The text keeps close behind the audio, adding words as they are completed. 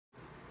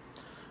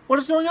What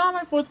is going on,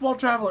 my fourth wall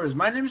travelers?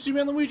 My name is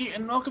Luigi,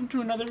 and welcome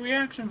to another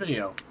reaction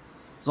video.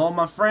 So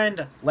my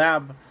friend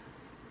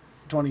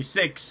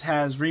Lab26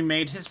 has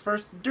remade his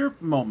first Derp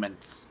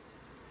Momentz.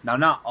 Now,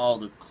 not all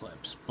the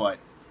clips, but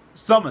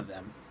some of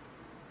them.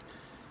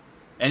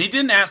 And he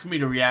didn't ask me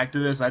to react to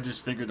this. I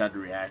just figured I'd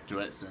react to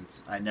it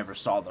since I never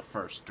saw the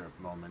first Derp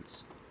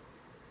Momentz.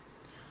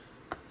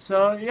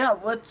 So yeah,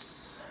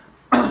 let's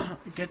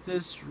get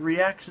this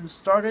reaction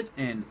started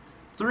in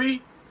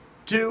 3,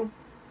 2,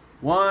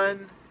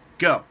 1,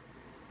 go.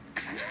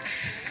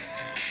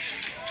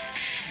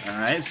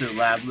 Alright, so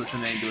Lab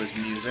listening to his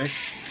music.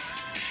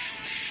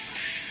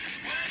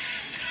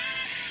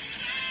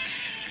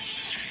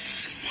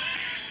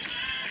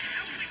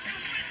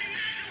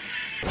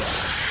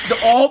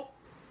 Oh!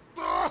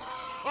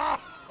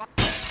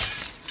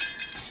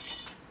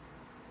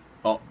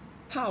 Oh.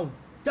 How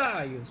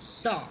dare you,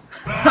 sir?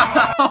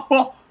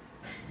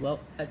 Well,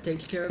 that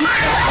takes care of it.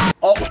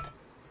 Oh!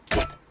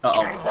 Uh-oh.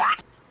 Oh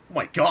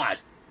my god!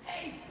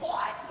 Hey,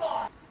 what?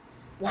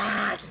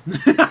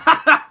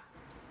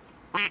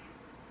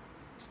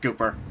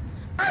 Scooper.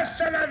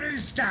 Hasta la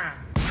vista!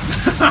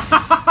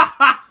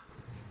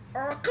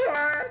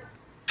 Okay.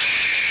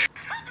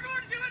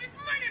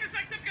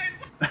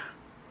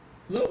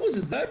 That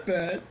wasn't that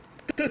bad.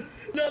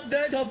 Not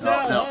that tough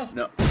now, huh?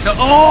 No.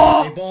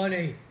 Oh! Hey,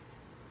 Bonnie.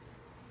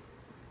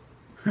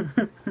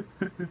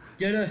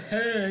 Get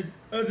ahead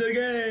of the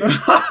game.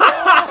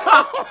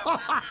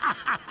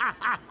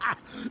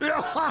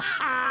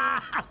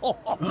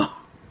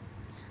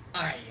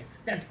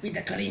 That's been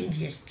the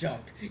cringiest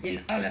joke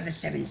in all of the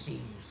 7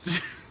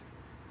 seas.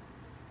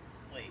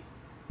 Wait.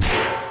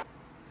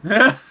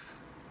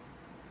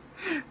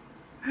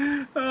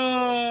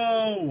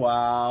 Oh,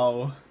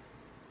 wow.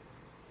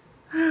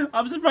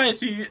 I'm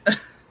surprised he...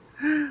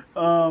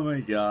 Oh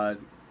my god.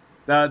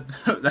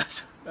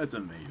 That's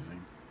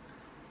amazing.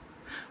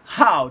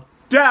 How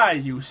dare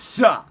you,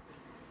 sir?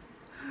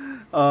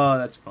 Oh,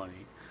 that's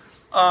funny.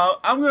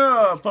 I'm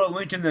gonna put a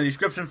link in the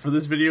description for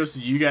this video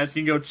so you guys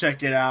can go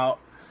check it out.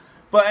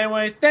 But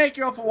anyway, thank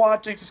you all for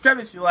watching. Subscribe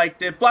if you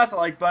liked it. Blast the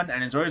like button.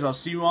 And as always, I'll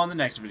see you on the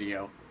next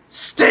video.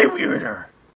 Stay weirder!